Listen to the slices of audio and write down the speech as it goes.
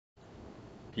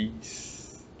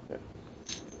Peace.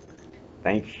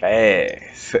 Think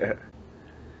fast.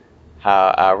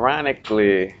 How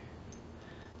ironically,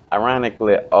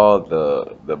 all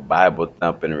the Bible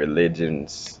thumping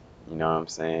religions, you know what I'm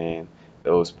saying?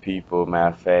 Those people,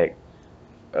 matter of fact,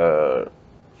 uh,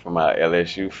 from my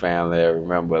LSU family, I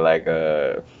remember like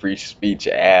a free speech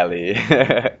alley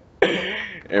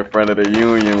in front of the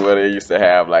union where they used to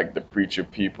have like the preacher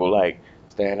people like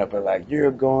stand up and like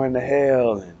you're going to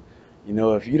hell, and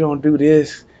if you don't do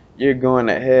this, you're going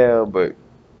to hell. But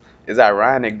it's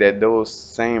ironic that those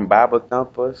same Bible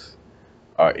thumpers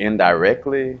are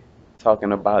indirectly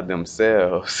talking about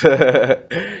themselves.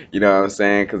 You know what I'm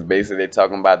saying? Because basically they're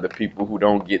talking about the people who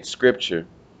don't get scripture,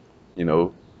 you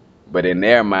know. But in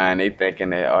their mind, they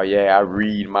thinking that, oh yeah, I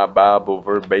read my Bible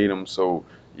verbatim, so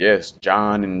yes,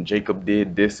 John and Jacob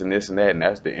did this and this and that, and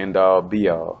that's the end all be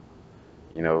all,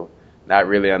 you know. Not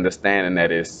really understanding that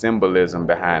there's symbolism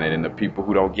behind it, and the people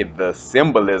who don't get the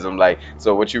symbolism, like,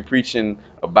 so what you're preaching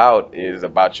about is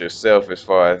about yourself, as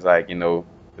far as like,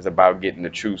 it's about getting the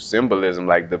true symbolism,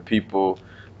 like the people,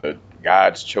 the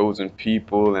God's chosen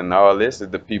people, and all this is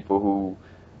the people who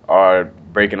are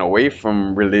breaking away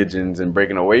from religions and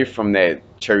breaking away from that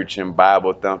church and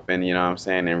Bible thumping, you know what I'm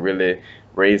saying, and really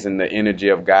raising the energy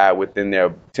of God within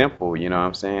their temple, you know what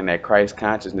I'm saying? That Christ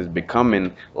consciousness,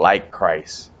 becoming like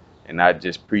Christ and not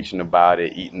just preaching about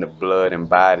it, eating the blood and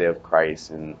body of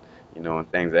Christ, and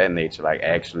and things of that nature, like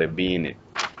actually being it.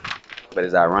 But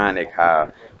it's ironic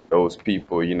how those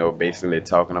people, basically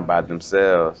talking about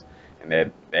themselves, and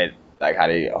that like how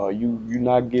they, oh, you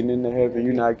not getting into heaven,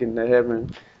 you not getting to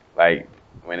heaven, like,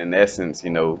 when in essence,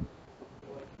 and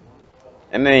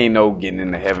they ain't no getting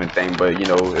into heaven thing, but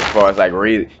as far as like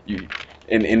you,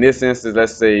 in this instance,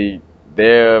 let's say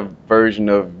their version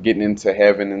of getting into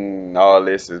heaven and all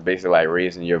this is basically like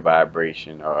raising your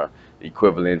vibration, or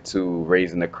equivalent to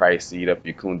raising the Christ seed up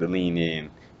your kundalini, and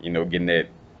getting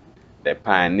that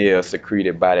pioneer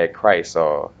secreted by that Christ.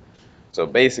 Or so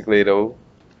basically though,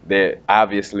 they're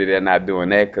not doing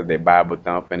that because they're Bible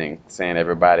thumping and saying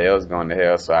everybody else going to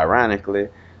hell. So ironically,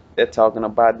 they're talking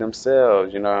about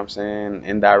themselves, you know what I'm saying,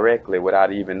 indirectly,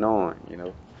 without even knowing.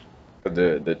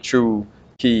 The true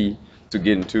key to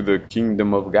getting to the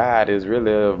kingdom of God is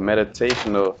really a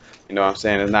meditational, you know what I'm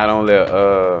saying? It's not only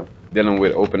dealing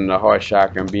with opening the heart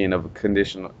chakra and being of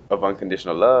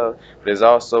unconditional love, but it's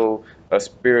also a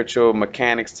spiritual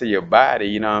mechanics to your body,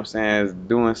 you know what I'm saying? It's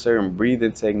doing certain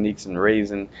breathing techniques and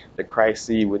raising the Christ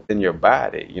seed within your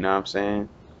body, you know what I'm saying?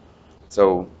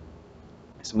 So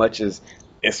as much as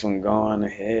this one going to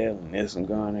hell and this one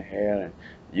going to hell, and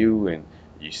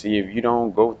you see, if you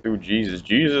don't go through Jesus,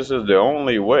 Jesus is the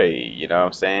only way, you know what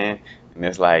I'm saying? And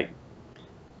it's like,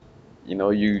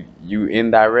 you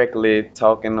indirectly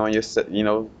talking on yourself,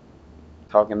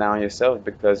 talking down yourself,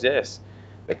 because yes,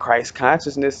 the Christ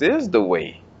consciousness is the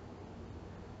way,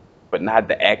 but not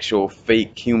the actual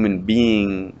fake human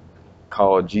being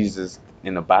called Jesus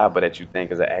in the Bible that you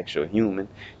think is an actual human.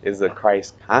 Is a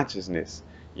Christ consciousness.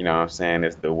 You know what I'm saying?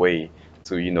 It's the way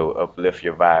to, uplift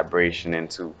your vibration and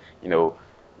to, you know,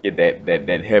 get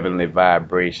that heavenly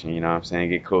vibration, you know what I'm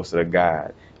saying? Get closer to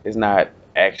God. It's not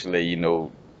actually,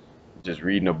 just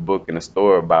reading a book in a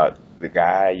store about the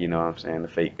guy, you know what I'm saying, the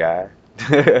fake guy.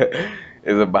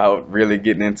 It's about really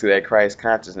getting into that Christ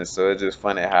consciousness. So it's just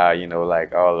funny how,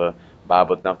 like all the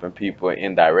Bible thumping people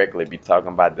indirectly be talking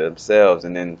about themselves.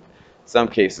 And in some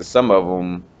cases, some of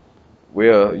them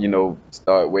will,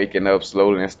 start waking up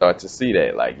slowly and start to see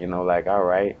that. Like, like, all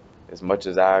right, as much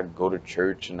as I go to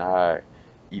church and I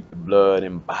eat the blood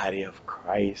and body of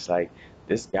Christ, like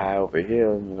this guy over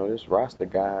here, this Rasta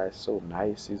guy is so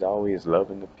nice. He's always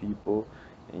loving the people,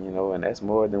 and and that's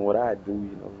more than what I do.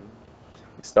 You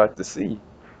start to see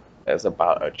that's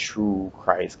about a true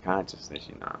Christ consciousness.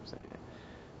 You know what I'm saying?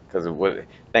 Because what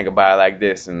think about it like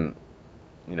this, and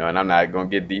and I'm not gonna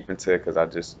get deep into it because I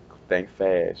just think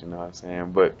fast. You know what I'm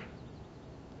saying? But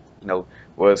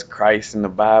was Christ in the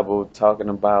Bible talking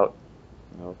about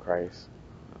Christ?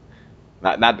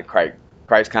 Not the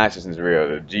Christ consciousness is real.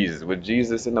 The Jesus, with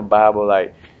Jesus in the Bible,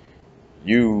 like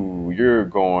you're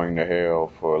going to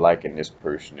hell for liking this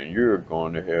person, and you're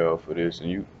going to hell for this, and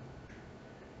you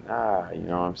know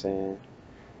what I'm saying?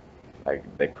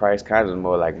 Like the Christ consciousness is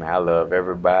more like, man, I love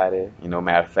everybody.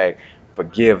 Matter of fact,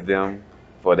 forgive them,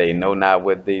 for they know not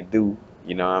what they do.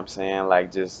 You know what I'm saying?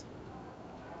 Like, just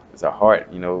it's a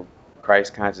heart.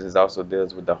 Christ consciousness also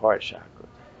deals with the heart chakra.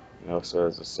 So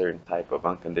there's a certain type of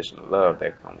unconditional love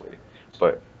that come with it.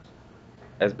 But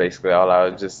that's basically all. I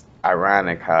was just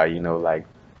ironic how like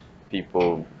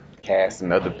people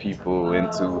casting other people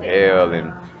into hell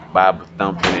and Bible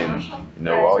thumping and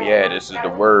oh yeah, this is the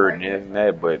word and this and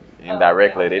that, but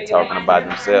indirectly they're talking about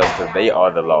themselves because they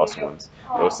are the lost ones.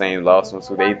 Those same lost ones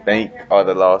who they think are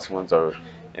the lost ones are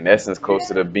in essence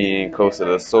closer to being closer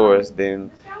to the source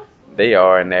than they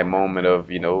are in that moment of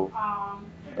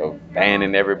of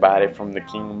banning everybody from the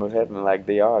kingdom of heaven like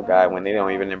they are God when they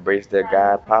don't even embrace their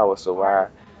God power. So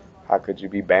how could you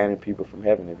be banning people from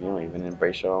heaven if you don't even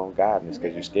embrace your own godness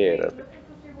because you're scared of it?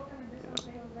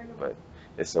 But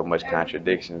there's so much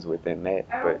contradictions within that.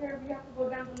 But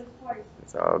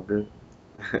it's all good.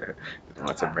 Just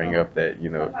want to bring up that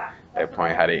that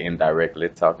point how they indirectly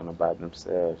talking about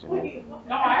themselves. But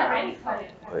matter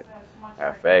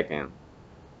of fact, and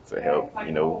to help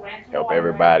help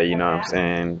everybody. You know what I'm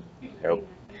saying? Help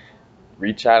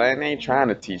reach out and ain't trying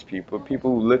to teach people.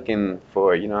 People looking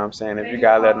for, you know what I'm saying? If you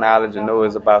got that knowledge and know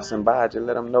it's about somebody,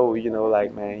 let them know,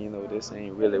 like, man, this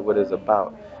ain't really what it's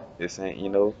about. This ain't,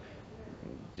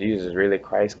 Jesus is really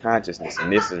Christ consciousness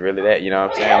and this is really that, you know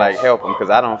what I'm saying? Like, help them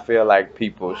because I don't feel like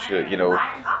people should,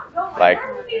 like,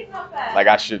 like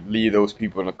I should leave those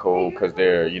people in the cold because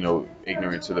they're,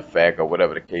 ignorant to the fact or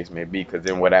whatever the case may be. Because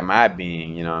then what am I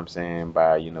being, you know what I'm saying,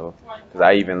 by, because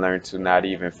I even learned to not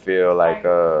even feel like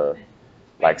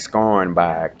scorned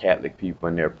by Catholic people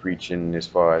and their preaching as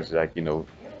far as like the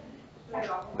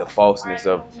falseness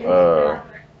of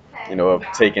of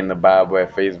taking the Bible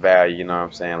at face value. You know what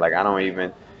I'm saying? Like I don't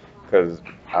even because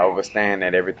I understand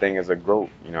that everything is a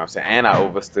growth. You know what I'm saying? And I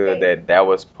understood that that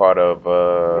was part of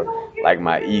like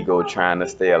my ego trying to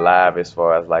stay alive as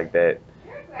far as like that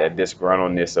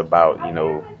disgruntledness about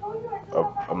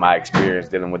of my experience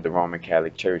dealing with the Roman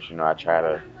Catholic Church. I try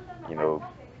to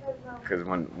because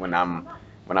when I'm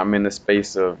in the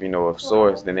space of of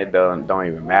source, then it don't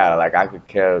even matter. Like I could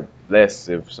care less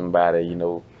if somebody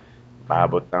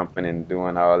Bible thumping and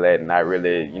doing all that, and not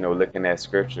really looking at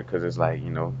scripture, because it's like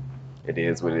it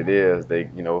is what it is.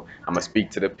 I'm gonna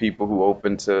speak to the people who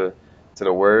open to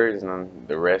the words, and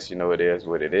the rest it is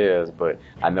what it is. But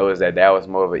I noticed that that was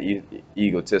more of an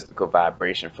egotistical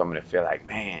vibration for me to feel like,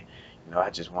 man, I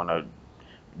just want to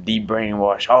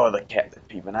de-brainwash all the Catholic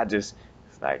people. And I just,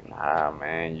 it's like, nah,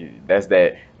 man, that's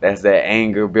that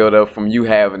anger built up from you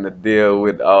having to deal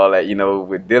with all that,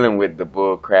 with dealing with the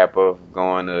bull crap of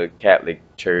going to Catholic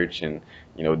church and,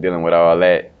 dealing with all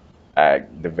that. I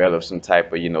developed some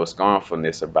type of,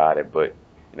 scornfulness about it. But,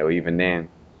 even then,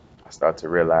 I start to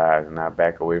realize and I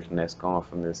back away from that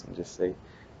scornfulness and just say,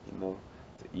 to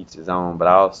each his own. But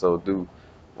I also do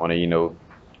want to,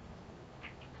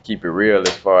 keep it real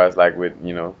as far as like with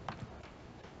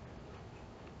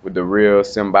the real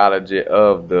symbology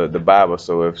of the Bible.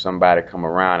 So if somebody come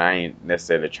around, I ain't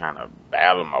necessarily trying to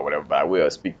battle them or whatever, but I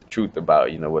will speak the truth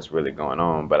about what's really going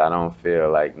on. But I don't feel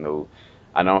like no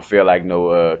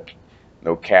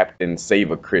Captain Save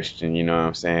a Christian. You know what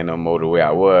I'm saying? No more the way I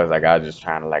was. Like I was just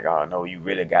trying to like, oh no, you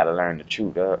really gotta learn the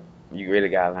truth. You really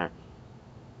gotta learn.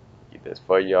 Either it's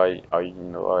for you or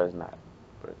it's not.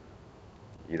 But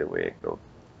either way it goes.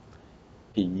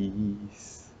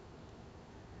 Peace.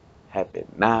 Happy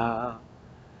now.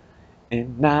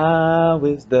 And now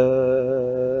is the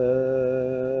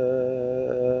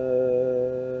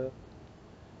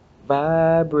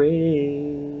vibrate,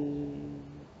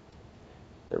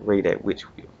 the rate at which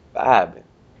we're vibing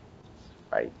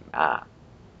right now.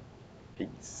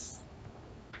 Peace.